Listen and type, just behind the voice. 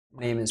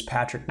My name is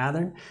Patrick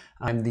Mathern.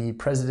 I'm the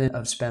president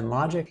of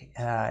SpendLogic,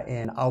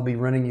 and I'll be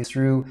running you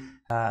through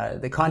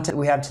the content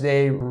we have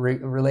today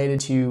related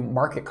to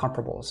market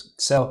comparables.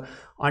 So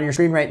on your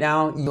screen right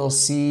now, you'll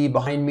see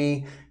behind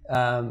me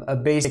a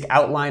basic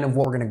outline of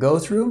what we're going to go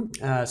through.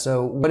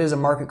 So what is a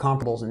market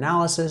comparables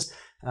analysis?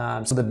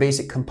 So the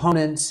basic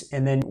components,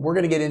 and then we're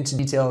going to get into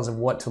details of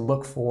what to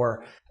look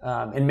for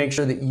and make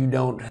sure that you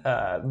don't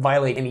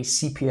violate any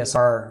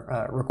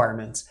CPSR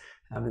requirements.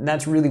 And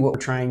that's really what we're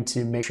trying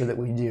to make sure that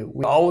we do.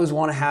 We always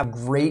want to have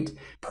great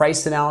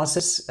price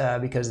analysis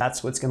because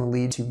that's what's going to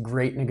lead to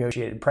great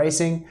negotiated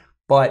pricing.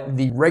 But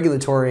the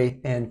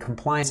regulatory and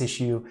compliance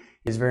issue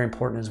is very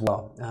important as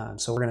well.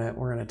 So we're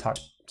gonna talk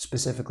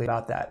specifically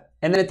about that.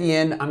 And then at the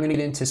end, I'm going to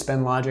get into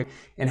SpendLogic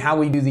and how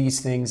we do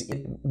these things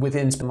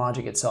within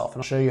SpendLogic itself. And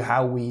I'll show you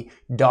how we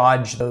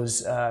dodge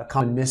those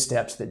common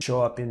missteps that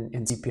show up in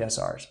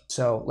CPSRs.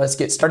 So let's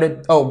get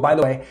started. Oh, by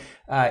the way,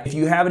 if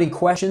you have any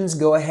questions,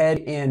 go ahead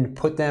and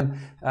put them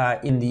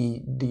in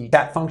the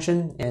chat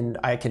function, and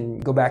I can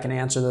go back and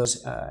answer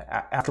those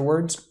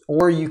afterwards.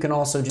 Or you can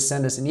also just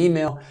send us an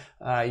email.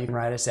 You can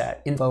write us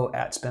at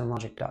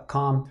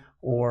info@spendlogic.com.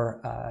 or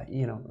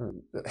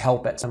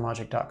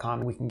help@spendlogic.com,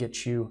 and we can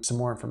get you some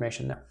more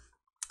information there.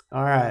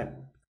 All right.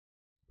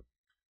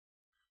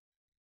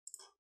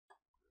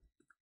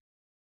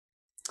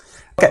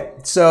 Okay,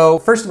 so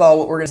first of all,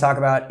 what we're going to talk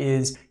about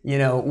is,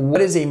 what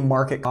is a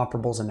market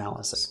comparables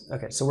analysis?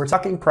 Okay, so we're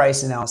talking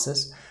price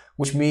analysis,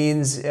 which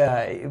means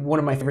one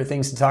of my favorite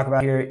things to talk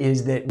about here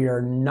is that we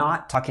are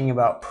not talking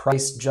about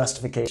price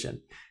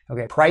justification.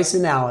 Okay, price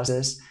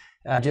analysis,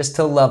 just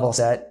to level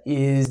set,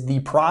 is the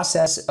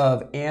process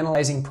of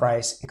analyzing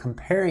price and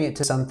comparing it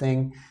to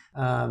something,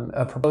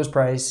 a proposed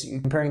price,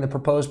 comparing the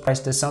proposed price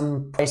to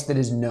some price that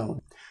is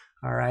known.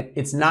 All right.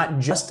 It's not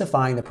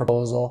justifying the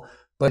proposal,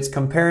 but it's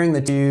comparing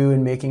the two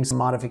and making some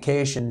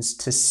modifications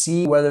to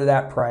see whether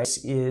that price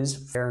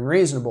is fair and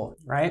reasonable,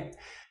 right?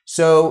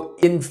 So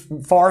in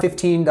FAR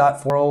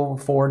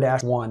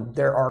 15.404-1,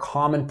 there are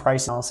common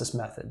price analysis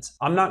methods.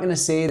 I'm not going to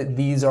say that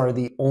these are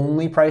the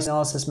only price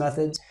analysis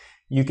methods.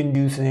 You can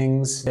do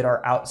things that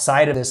are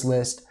outside of this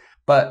list,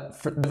 but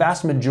for the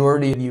vast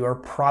majority of you are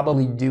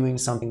probably doing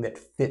something that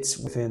fits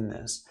within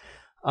this.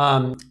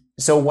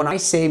 So when I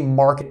say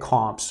market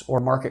comps or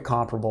market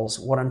comparables,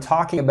 what I'm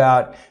talking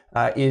about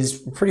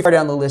is pretty far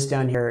down the list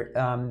down here,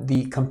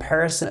 the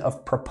comparison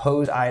of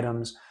proposed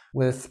items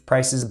with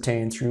prices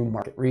obtained through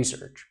market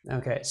research.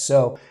 Okay,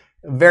 so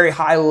very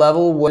high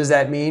level, what does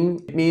that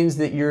mean? It means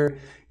that you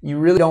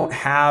really don't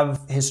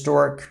have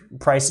historic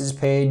prices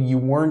paid. You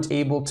weren't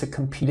able to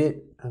compete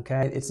it,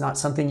 okay? It's not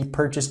something you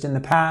purchased in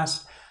the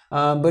past,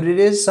 but it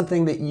is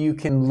something that you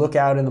can look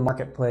out in the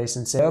marketplace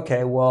and say,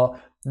 okay, well,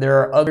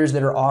 there are others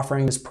that are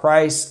offering this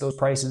price. Those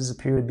prices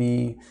appear to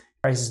be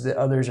prices that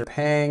others are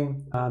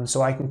paying.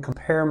 So I can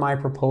compare my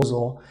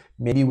proposal,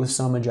 maybe with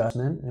some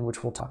adjustment, and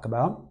which we'll talk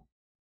about.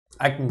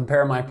 I can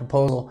compare my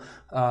proposal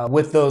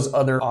with those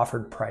other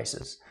offered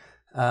prices.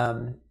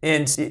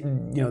 This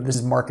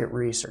is market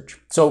research.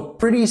 So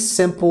pretty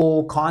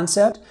simple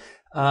concept.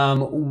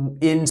 In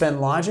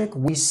SpendLogic,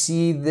 we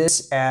see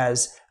this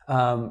as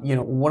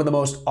one of the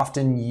most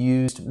often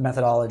used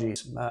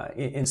methodologies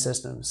in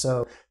systems.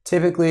 So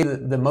typically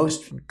the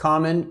most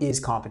common is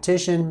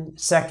competition.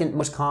 Second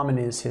most common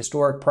is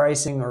historic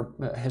pricing or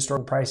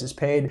historical prices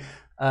paid.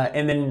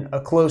 And then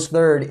a close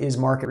third is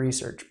market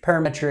research.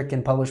 Parametric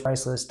and published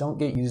price lists don't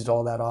get used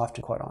all that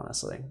often, quite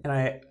honestly. And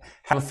I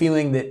have a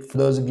feeling that for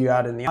those of you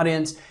out in the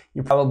audience,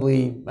 you're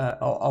probably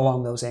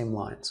along those same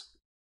lines.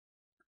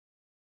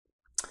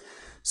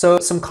 So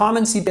some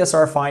common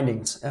CPSR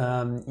findings,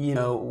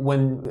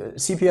 when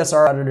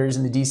CPSR auditors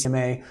in the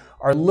DCMA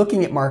are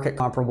looking at market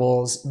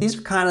comparables, these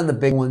are kind of the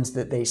big ones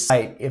that they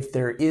cite if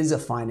there is a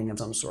finding of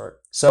some sort.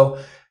 So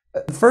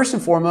first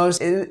and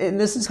foremost, and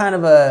this is kind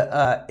of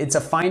it's a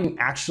finding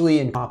actually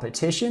in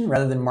competition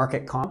rather than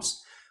market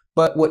comps.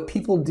 But what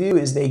people do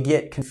is they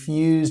get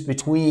confused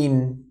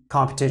between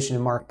competition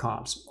and market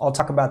comps. I'll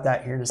talk about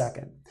that here in a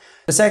second.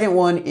 The second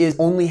one is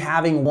only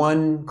having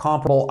one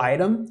comparable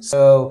item.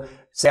 So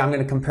say I'm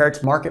going to compare it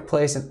to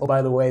marketplace, and oh,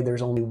 by the way,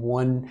 there's only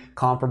one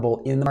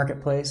comparable in the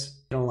marketplace.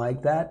 I don't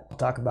like that. I'll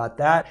talk about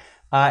that.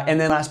 And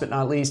then last but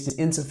not least is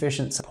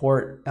insufficient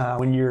support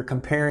when you're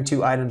comparing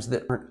two items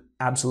that aren't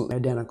absolutely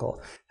identical.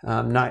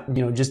 Not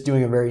just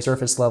doing a very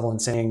surface level and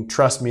saying,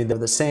 trust me, they're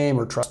the same,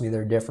 or trust me,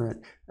 they're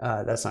different.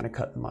 That's not going to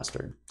cut the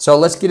mustard. So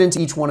let's get into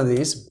each one of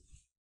these.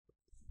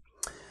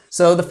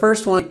 So the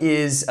first one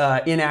is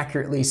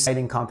inaccurately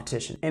citing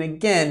competition. And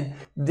again,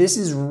 this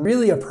is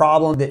really a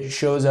problem that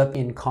shows up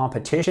in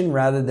competition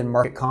rather than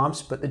market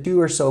comps, but the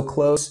two are so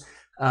close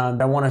that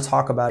I want to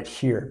talk about it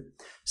here.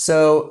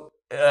 So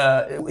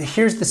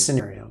here's the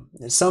scenario.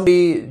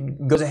 Somebody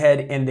goes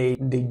ahead and they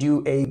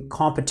do a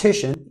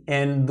competition,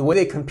 and the way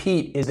they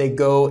compete is they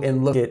go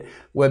and look at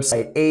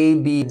website A,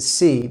 B, and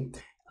C,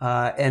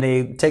 and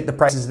they take the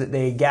prices that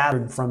they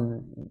gathered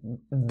from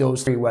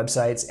those three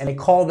websites, and they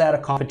call that a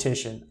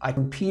competition. I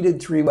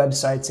competed three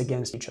websites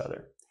against each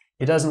other.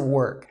 It doesn't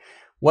work.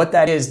 What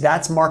that is,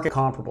 that's market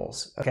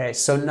comparables. Okay,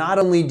 so not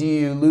only do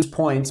you lose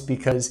points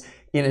because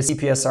in a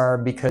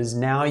CPSR because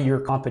now your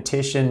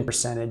competition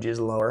percentage is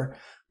lower,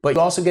 but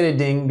you also get a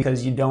ding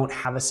because you don't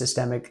have a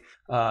systemic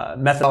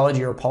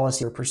methodology or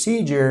policy or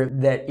procedure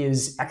that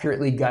is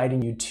accurately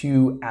guiding you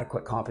to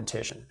adequate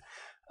competition.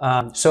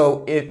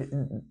 So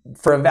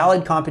for a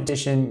valid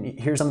competition,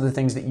 here's some of the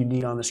things that you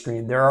need on the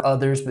screen. There are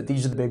others, but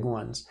these are the big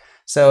ones.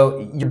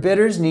 So your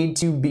bidders need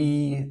to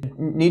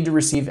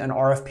receive an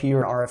RFP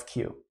or an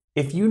RFQ.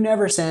 If you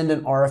never send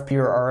an RFP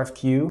or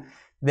RFQ,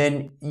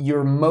 then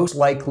you're most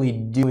likely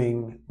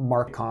doing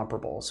market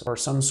comparables or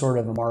some sort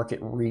of market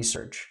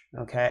research,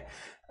 okay?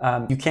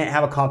 You can't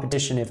have a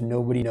competition if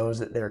nobody knows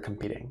that they're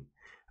competing,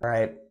 all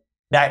right?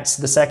 That's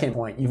the second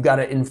point. You've got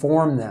to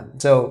inform them.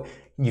 So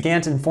you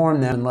can't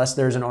inform them unless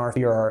there's an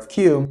RFP or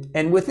RFQ.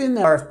 And within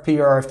the RFP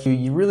or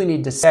RFQ, you really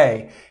need to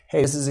say,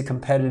 hey, this is a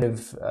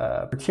competitive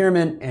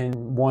procurement and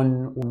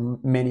one or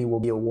many will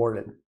be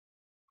awarded.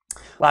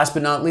 Last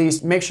but not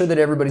least, make sure that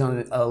everybody's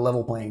on a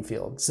level playing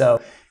field.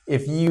 So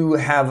if you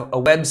have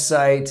a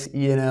website,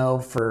 you know,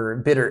 for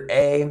bidder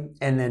A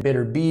and then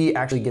bidder B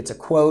actually gets a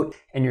quote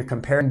and you're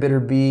comparing bidder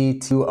B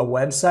to a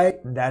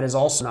website, that is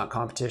also not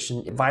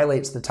competition. It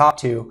violates the top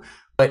two,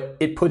 but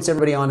it puts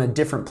everybody on a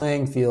different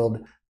playing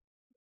field.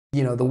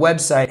 You know, the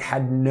website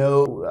had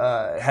no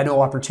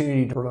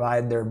opportunity to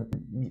provide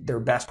their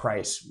best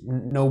price,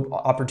 no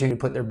opportunity to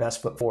put their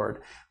best foot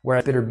forward,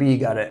 whereas bidder B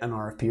got an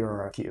RFP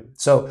or RFQ.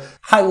 So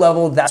high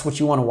level, that's what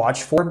you want to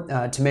watch for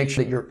to make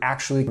sure that you're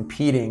actually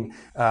competing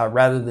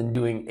rather than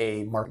doing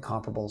a market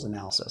comparables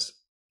analysis.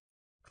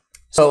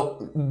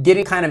 So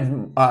getting kind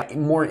of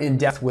more in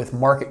depth with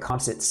market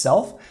comps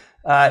itself,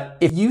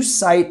 if you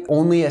cite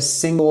only a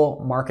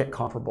single market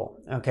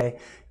comparable, okay,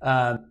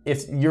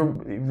 if your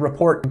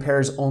report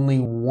compares only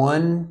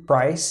one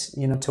price,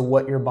 you know, to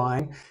what you're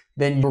buying,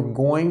 then you're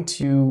going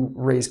to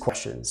raise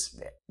questions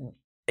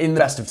in the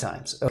best of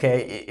times,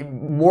 okay?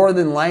 More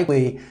than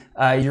likely,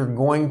 you're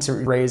going to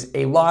raise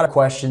a lot of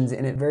questions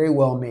and it very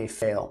well may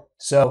fail.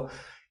 So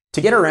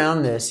to get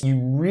around this, you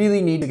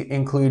really need to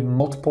include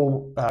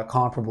multiple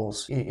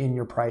comparables in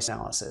your price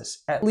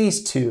analysis, at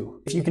least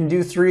two. If you can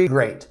do three,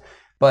 great.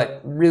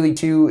 But really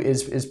two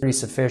is pretty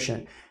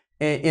sufficient.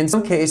 In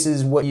some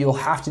cases, what you'll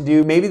have to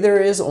do, maybe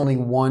there is only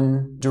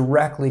one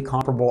directly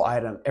comparable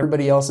item.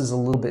 Everybody else is a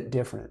little bit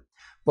different.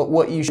 But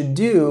what you should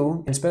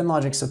do, and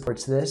SpendLogic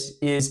supports this,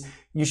 is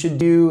you should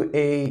do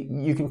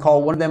you can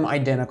call one of them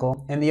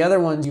identical, and the other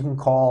ones you can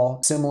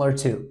call similar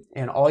to.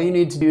 And all you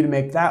need to do to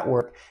make that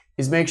work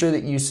is make sure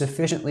that you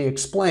sufficiently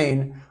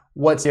explain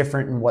what's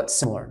different and what's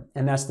similar.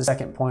 And that's the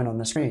second point on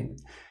the screen.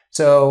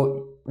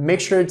 So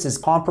make sure it's as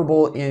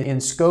comparable in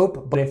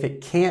scope, but if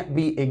it can't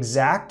be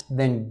exact,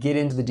 then get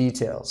into the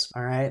details,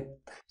 all right?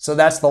 So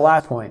that's the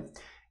last point.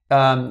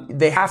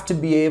 They have to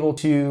be able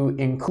to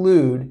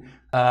include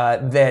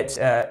that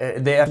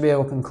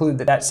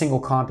single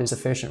comp is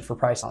sufficient for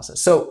price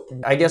analysis. So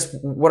I guess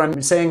what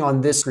I'm saying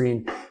on this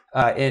screen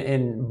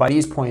and by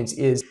these points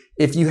is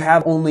if you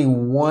have only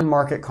one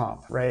market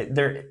comp, right,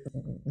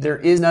 there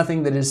is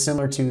nothing that is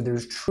similar to,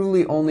 there's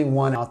truly only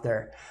one out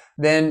there,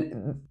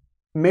 then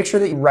make sure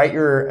that you write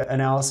your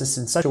analysis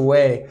in such a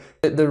way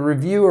that the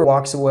reviewer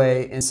walks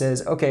away and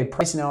says, okay,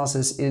 price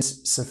analysis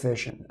is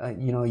sufficient,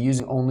 you know,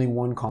 using only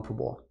one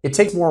comparable. It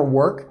takes more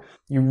work.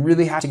 You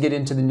really have to get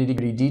into the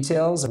nitty-gritty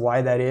details of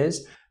why that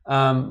is.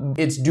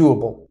 It's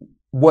doable.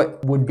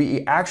 What would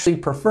be actually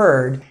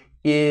preferred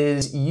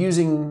is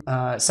using,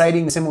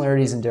 citing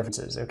similarities and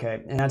differences,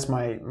 okay? And that's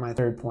my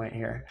third point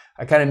here.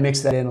 I kind of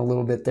mixed that in a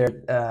little bit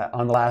there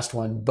on the last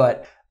one,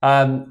 but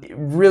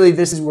really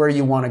this is where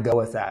you want to go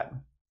with that.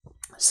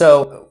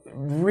 So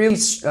really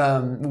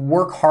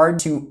work hard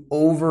to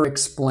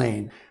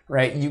over-explain,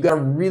 right? You got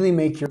to really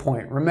make your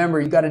point.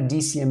 Remember, you got a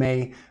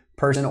DCMA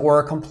person or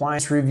a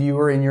compliance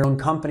reviewer in your own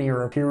company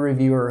or a peer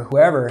reviewer or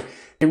whoever.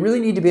 They really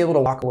need to be able to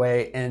walk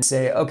away and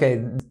say,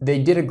 okay,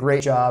 they did a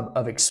great job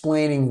of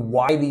explaining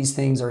why these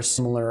things are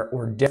similar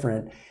or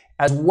different,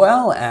 as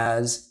well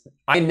as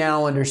I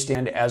now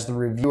understand as the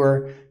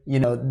reviewer, you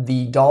know,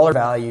 the dollar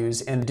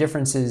values and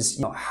differences,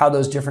 you know, how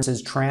those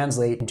differences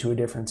translate into a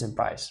difference in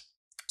price.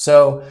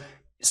 So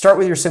start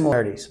with your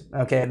similarities,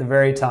 okay, at the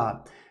very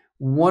top.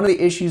 One of the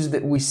issues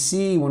that we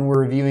see when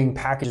we're reviewing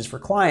packages for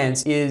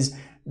clients is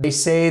they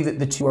say that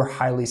the two are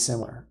highly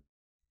similar.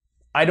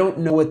 I don't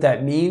know what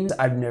that means.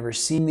 I've never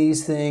seen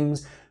these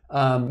things.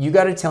 You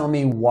got to tell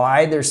me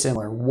why they're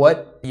similar.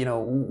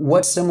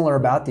 What's similar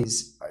about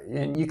these?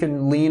 And you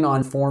can lean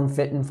on form,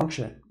 fit, and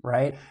function,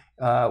 right?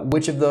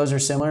 Which of those are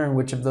similar and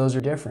which of those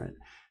are different?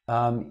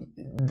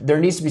 There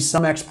needs to be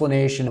some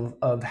explanation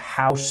of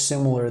how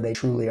similar they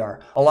truly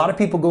are. A lot of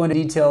people go into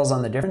details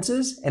on the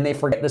differences and they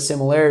forget the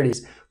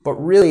similarities, but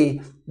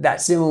really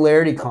that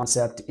similarity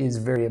concept is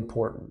very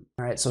important.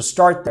 All right, so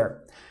start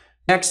there.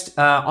 Next,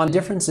 on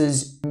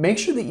differences, make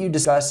sure that you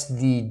discuss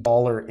the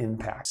dollar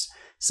impacts.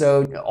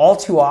 So all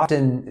too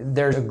often,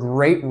 there's a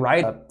great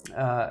write-up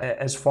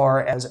as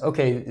far as,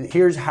 okay,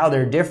 here's how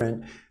they're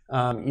different.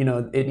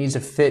 it needs to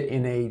fit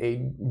in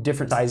a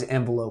different size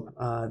envelope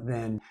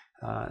than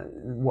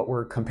what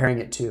we're comparing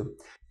it to.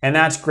 And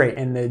that's great.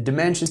 And the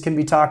dimensions can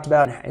be talked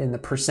about and the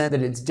percent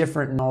that it's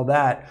different and all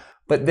that.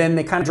 But then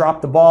they kind of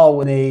drop the ball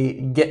when they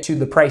get to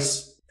the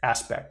price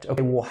aspect.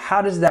 Okay, well,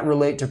 how does that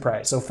relate to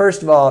price? So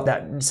first of all,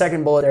 that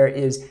second bullet there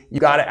is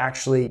you got to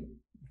actually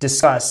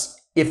discuss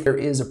if there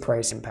is a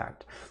price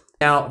impact.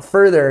 Now,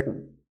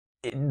 further,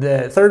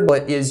 the third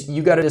bullet is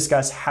you got to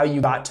discuss how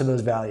you got to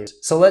those values.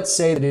 So let's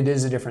say that it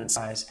is a different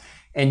size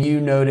and you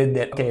noted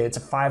that, okay, it's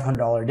a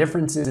 $500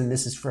 differences and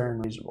this is fair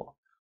and reasonable.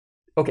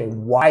 Okay,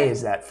 why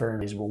is that fair and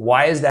reasonable?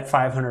 Why is that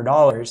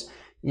 $500,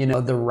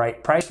 the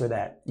right price for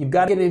that? You've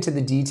got to get into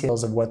the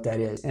details of what that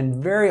is. And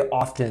very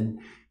often,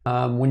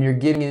 when you're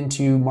getting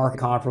into market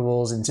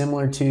comparables and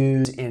similar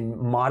tos and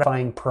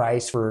modifying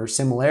price for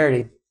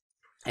similarity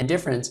and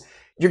difference,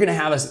 you're going to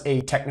have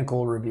a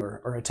technical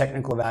reviewer or a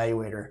technical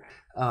evaluator.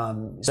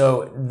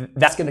 So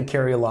that's going to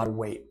carry a lot of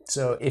weight.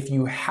 So if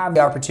you have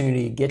the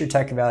opportunity, get your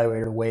tech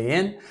evaluator to weigh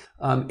in.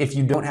 If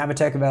you don't have a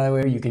tech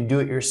evaluator, you can do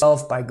it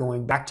yourself by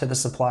going back to the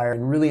supplier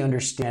and really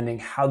understanding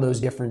how those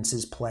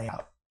differences play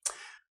out.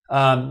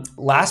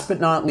 Last but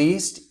not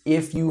least,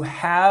 if you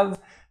have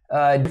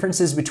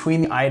differences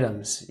between the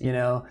items,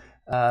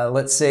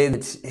 let's say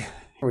that,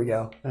 here we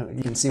go.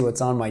 You can see what's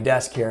on my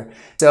desk here.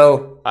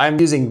 So I'm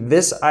using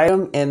this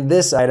item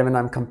and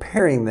I'm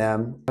comparing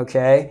them,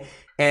 okay?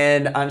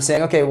 And I'm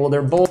saying, okay, well,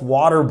 they're both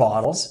water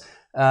bottles.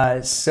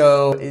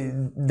 So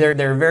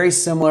they're very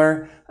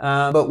similar,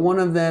 but one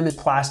of them is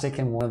plastic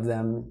and one of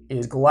them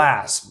is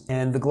glass.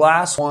 And the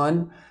glass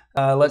one,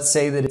 let's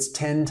say that it's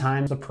 10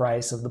 times the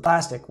price of the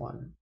plastic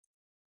one.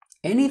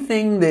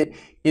 Anything that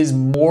is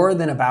more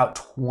than about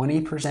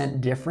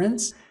 20%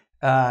 difference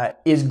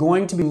is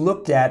going to be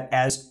looked at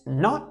as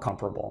not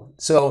comparable.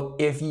 So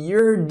if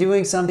you're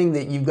doing something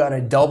that you've got to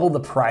double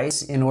the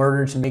price in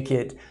order to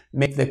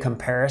make the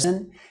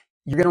comparison,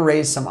 you're going to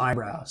raise some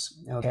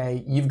eyebrows,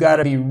 okay? You've got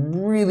to be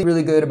really,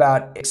 really good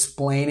about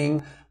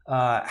explaining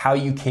how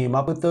you came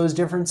up with those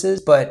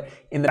differences, but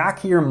in the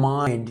back of your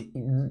mind,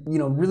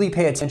 really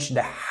pay attention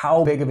to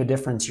how big of a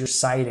difference you're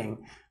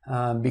citing,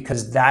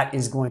 because that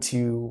is going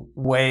to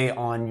weigh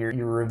on your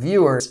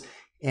reviewers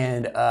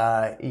and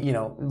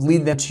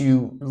lead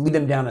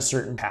them down a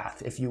certain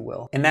path, if you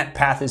will. And that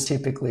path is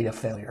typically a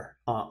failure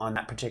on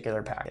that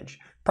particular package.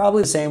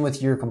 Probably the same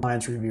with your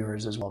compliance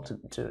reviewers as well,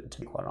 to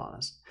be quite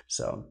honest.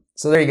 So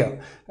there you go.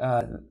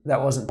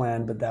 That wasn't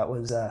planned, but that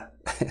was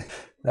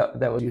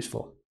that was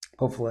useful,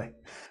 hopefully.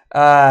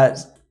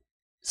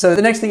 So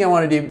the next thing I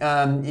want to do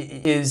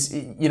is,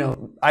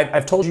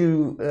 I've told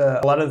you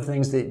a lot of the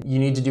things that you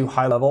need to do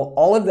high level.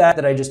 All of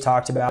that I just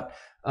talked about,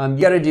 you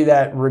got to do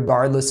that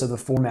regardless of the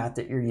format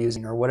that you're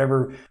using or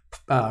whatever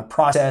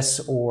process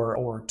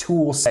or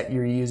tool set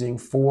you're using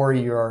for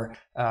your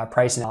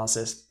price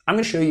analysis. I'm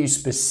going to show you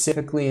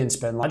specifically in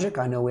SpendLogic.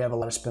 I know we have a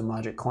lot of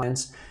SpendLogic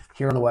clients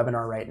here on the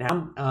webinar right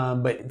now,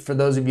 but for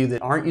those of you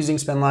that aren't using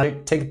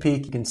SpendLogic, take a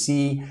peek. You can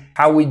see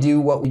how we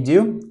do what we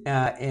do,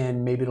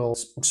 and maybe it'll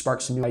spark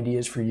some new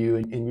ideas for you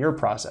in your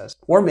process,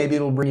 or maybe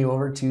it'll bring you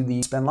over to the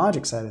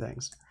SpendLogic side of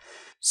things.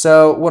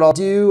 So what I'll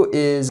do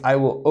is I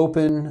will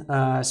open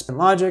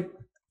SpendLogic,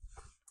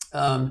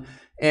 and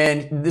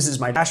this is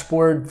my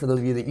dashboard. For those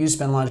of you that use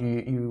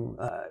SpendLogic, you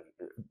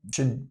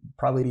should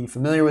probably be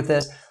familiar with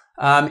this.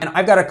 And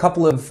I've got a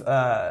couple of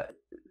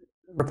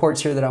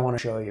reports here that I want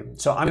to show you.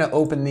 So I'm going to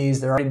open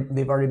these. They've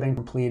already been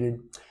completed.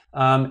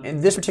 In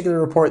this particular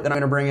report that I'm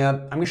going to bring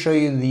up, I'm going to show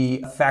you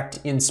the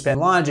effect in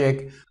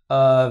SpendLogic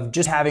of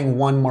just having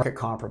one market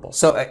comparable.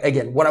 So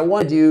again, what I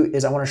want to do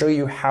is I want to show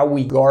you how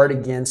we guard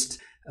against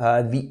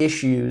the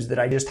issues that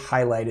I just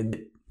highlighted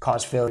that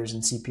cause failures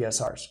in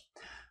CPSRs.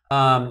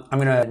 I'm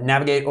going to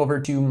navigate over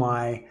to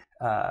my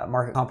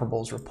market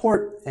comparables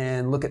report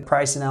and look at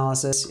price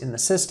analysis in the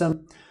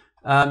system.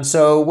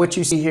 So what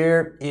you see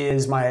here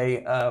is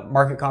my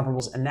market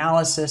comparables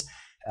analysis.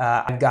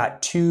 I've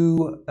got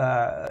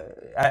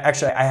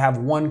actually I have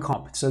one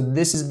comp. So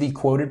this is the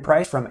quoted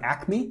price from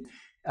Acme,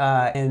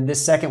 and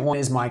this second one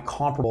is my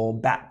comparable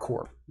BAT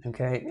Corp.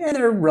 Okay, and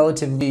they're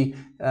relatively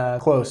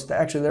close.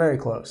 Actually, they're very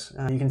close.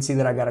 You can see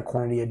that I got a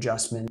quantity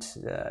adjustment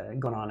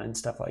going on and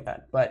stuff like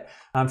that. But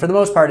for the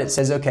most part, it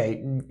says,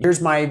 okay,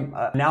 here's my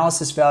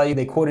analysis value.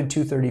 They quoted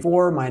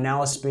 234. My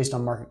analysis based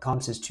on market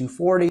comps is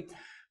 240.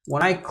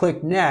 When I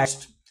click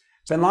next,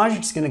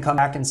 SpendLogic is going to come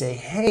back and say,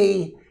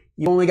 hey,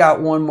 you only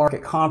got one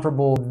market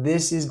comparable.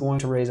 This is going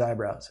to raise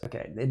eyebrows.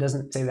 Okay, it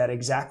doesn't say that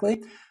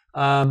exactly,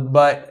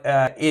 but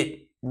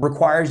it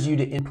requires you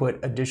to input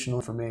additional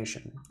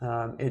information.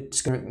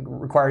 It's going to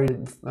require you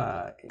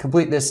to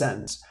complete this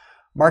sentence.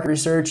 Market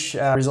research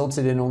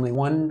resulted in only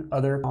one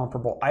other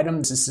comparable item.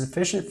 This is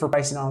sufficient for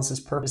price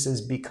analysis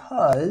purposes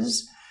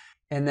because,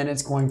 and then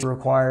it's going to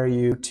require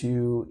you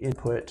to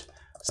input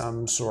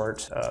some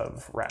sort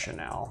of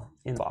rationale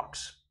in the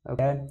box,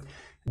 okay?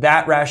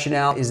 That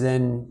rationale is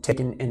then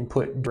taken and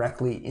put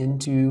directly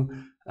into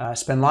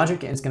SpendLogic,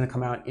 and it's going to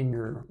come out in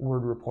your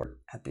Word report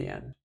at the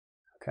end,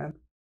 okay?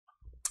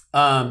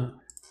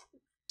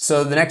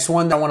 So the next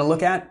one that I want to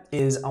look at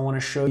is I want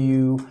to show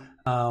you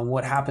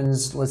what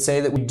happens. Let's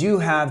say that we do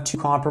have two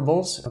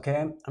comparables. Okay,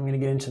 I'm going to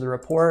get into the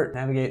report,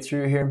 navigate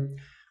through here.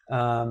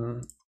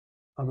 I'll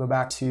go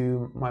back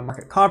to my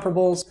market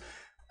comparables.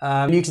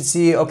 You can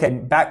see,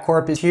 okay,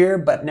 Batcorp is here,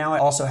 but now I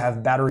also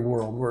have Battery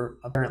World. We're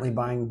apparently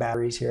buying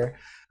batteries here.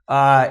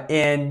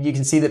 And you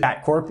can see that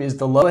Batcorp is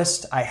the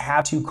lowest. I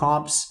have two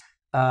comps,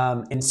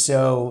 and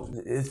so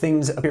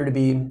things appear to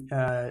be,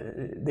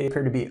 they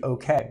appear to be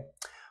okay.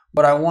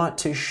 What I want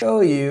to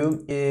show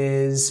you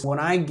is when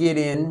I get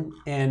in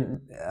and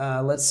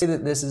let's say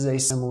that this is a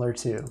similar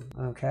to,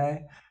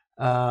 okay?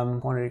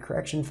 Quantity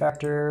correction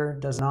factor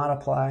does not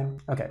apply.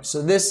 Okay,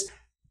 so this,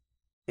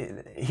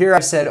 here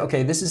I said,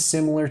 okay, this is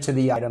similar to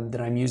the item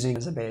that I'm using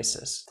as a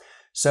basis.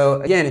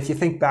 So again, if you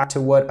think back to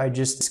what I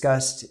just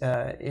discussed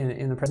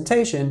in the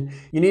presentation,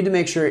 you need to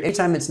make sure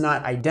anytime it's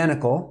not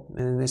identical,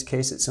 and in this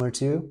case it's similar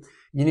to,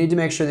 you need to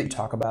make sure that you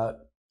talk about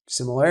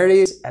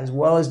similarities as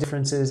well as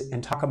differences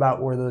and talk about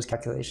where those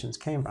calculations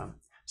came from.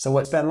 So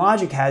what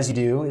SpendLogic has you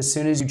do, as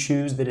soon as you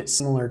choose that it's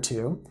similar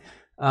to,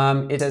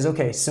 it says,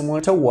 okay,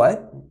 similar to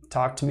what?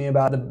 Talk to me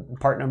about the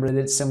part number that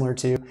it's similar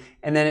to.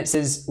 And then it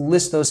says,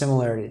 list those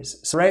similarities.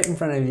 So right in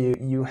front of you,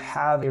 you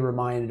have a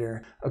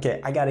reminder, okay,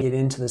 I got to get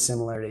into the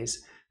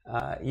similarities,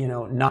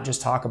 not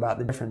just talk about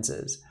the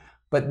differences.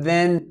 But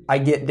then I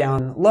get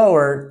down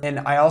lower and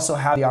I also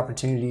have the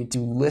opportunity to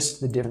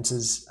list the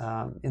differences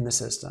in the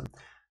system.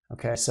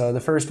 Okay, so the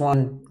first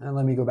one, and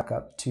let me go back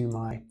up to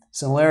my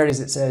similarities.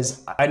 It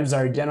says items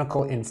are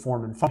identical in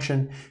form and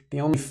function.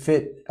 The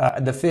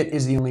fit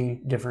is the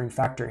only differing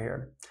factor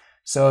here.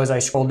 So as I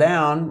scroll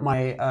down,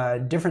 my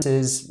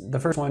differences,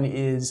 the first one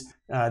is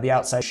the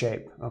outside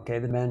shape, okay,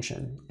 the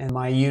dimension. And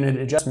my unit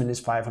adjustment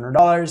is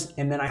 $500,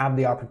 and then I have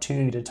the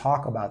opportunity to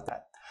talk about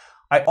that.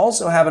 I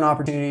also have an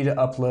opportunity to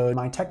upload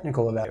my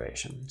technical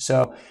evaluation.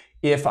 So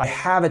if I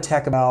have a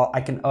tech eval,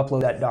 I can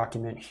upload that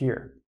document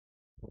here.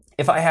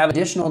 If I have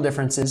additional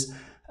differences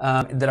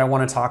that I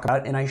want to talk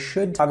about, and I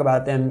should talk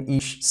about them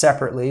each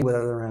separately,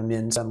 whether I'm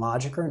in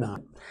SpendLogic or not,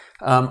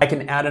 I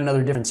can add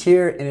another difference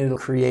here and it'll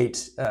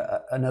create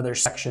another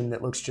section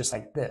that looks just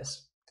like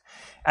this.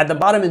 At the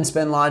bottom in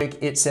SpendLogic,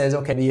 it says,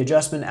 okay, the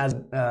adjustment as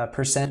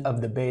percent of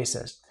the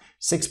basis,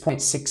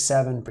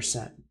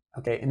 6.67%.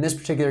 Okay, in this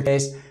particular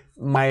case,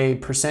 my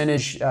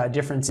percentage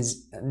difference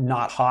is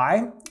not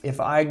high. If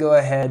I go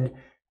ahead,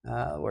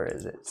 where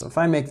is it? So if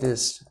I make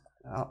this,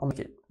 I'll make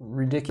it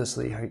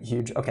ridiculously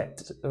huge. Okay,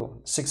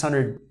 so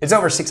 600, it's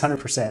over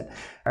 600%.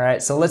 All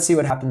right, so let's see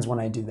what happens when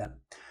I do that.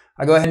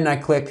 I go ahead and I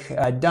click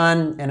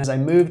done, and as I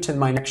move to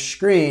my next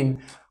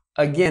screen,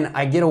 again,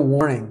 I get a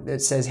warning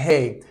that says,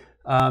 hey,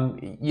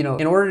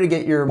 in order to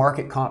get your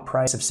market comp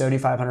price of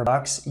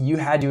 $7,500, you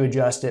had to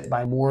adjust it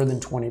by more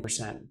than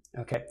 20%.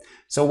 Okay,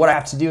 so what I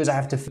have to do is I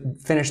have to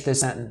finish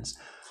this sentence.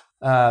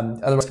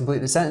 Otherwise complete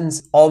the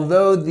sentence.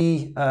 Although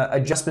the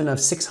adjustment of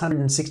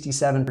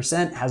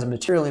 667% has a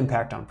material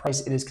impact on price,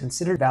 it is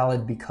considered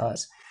valid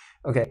because,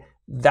 okay,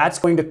 that's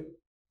going to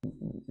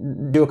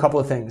do a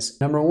couple of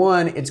things. Number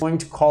one, it's going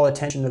to call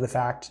attention to the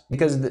fact,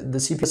 because the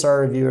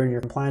CPSR reviewer and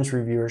your compliance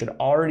reviewer should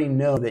already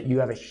know that you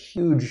have a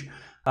huge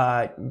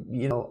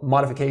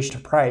modification to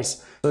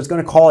price. So it's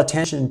going to call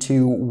attention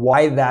to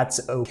why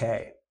that's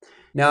okay.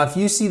 Now, if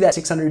you see that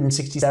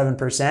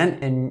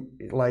 667% and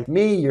like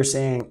me, you're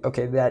saying,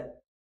 okay, that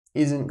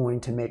isn't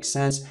going to make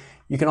sense,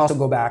 you can also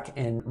go back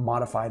and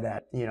modify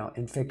that,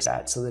 and fix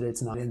that so that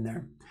it's not in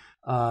there.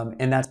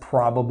 And that's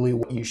probably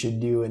what you should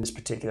do in this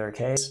particular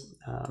case.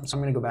 So I'm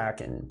going to go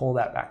back and pull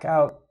that back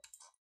out,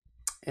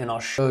 and I'll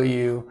show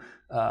you,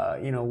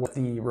 what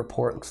the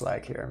report looks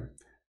like here.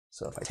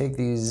 So if I take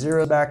these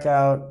zeros back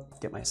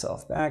out, get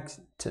myself back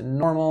to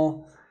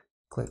normal,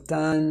 click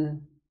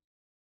done.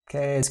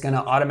 Okay, it's going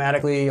to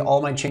automatically,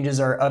 all my changes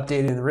are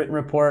updated in the written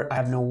report. I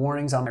have no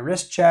warnings on my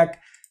risk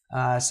check.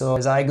 So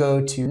as I go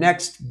to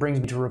next, brings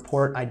me to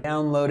report, I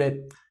download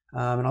it,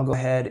 and I'll go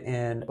ahead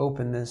and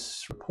open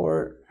this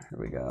report. Here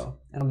we go.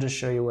 And I'll just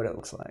show you what it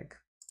looks like.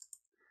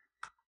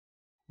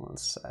 One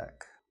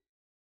sec.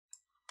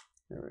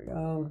 There we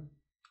go.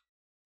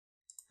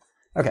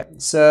 Okay,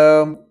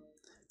 so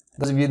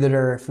those of you that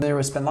are familiar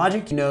with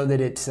SpendLogic, you know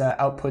that it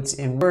outputs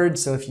in Word.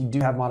 So if you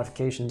do have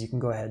modifications, you can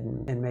go ahead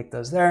and make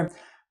those there.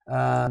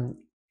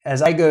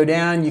 As I go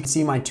down, you can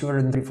see my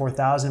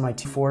 234,000, my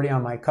 240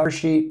 on my cover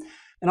sheet.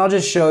 And I'll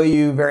just show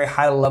you very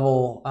high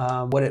level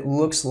what it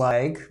looks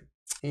like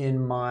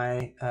in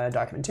my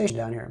documentation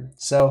down here.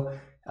 So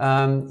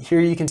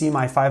here you can see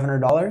my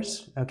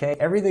 $500. Okay,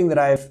 everything that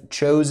I've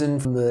chosen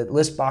from the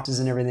list boxes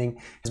and everything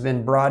has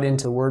been brought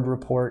into the Word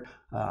report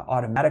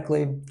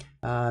automatically.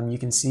 You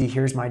can see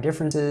here's my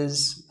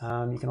differences.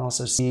 You can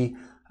also see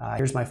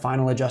here's my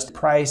final adjusted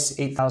price.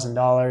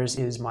 $8,000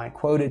 is my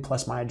quoted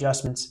plus my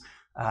adjustments.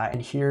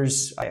 And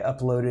here's, I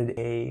uploaded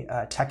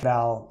a tech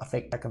eval, a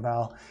fake tech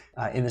eval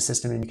in the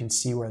system, and you can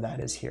see where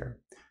that is here.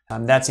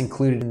 That's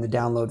included in the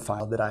download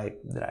file that I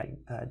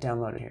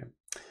downloaded here.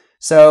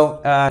 So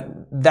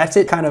that's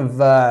it, kind of,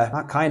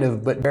 not kind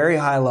of, but very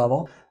high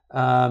level.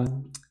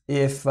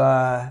 If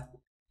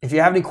If you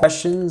have any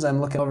questions,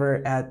 I'm looking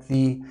over at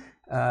the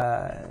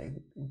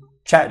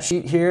chat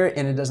sheet here,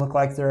 and it doesn't look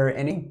like there are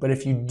any. But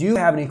if you do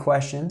have any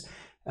questions,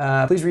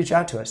 please reach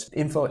out to us.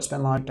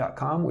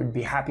 info@spendlogic.com. We'd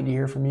be happy to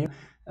hear from you.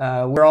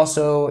 We're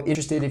also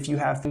interested if you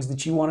have things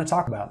that you want to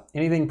talk about.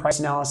 Anything price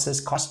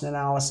analysis, cost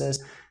analysis,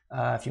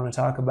 if you want to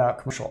talk about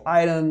commercial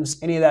items,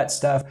 any of that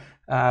stuff,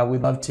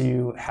 we'd love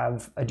to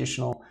have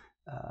additional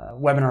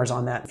webinars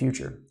on that in the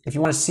future. If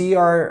you want to see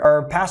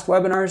our past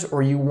webinars,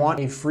 or you want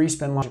a free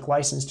SpendLogic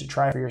license to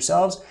try for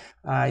yourselves,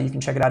 you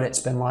can check it out at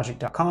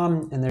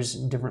SpendLogic.com, and there's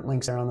different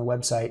links there on the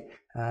website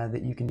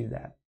that you can do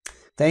that.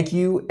 Thank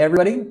you,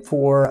 everybody,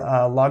 for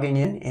logging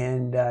in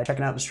and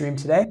checking out the stream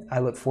today. I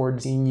look forward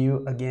to seeing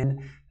you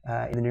again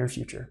in the near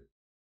future.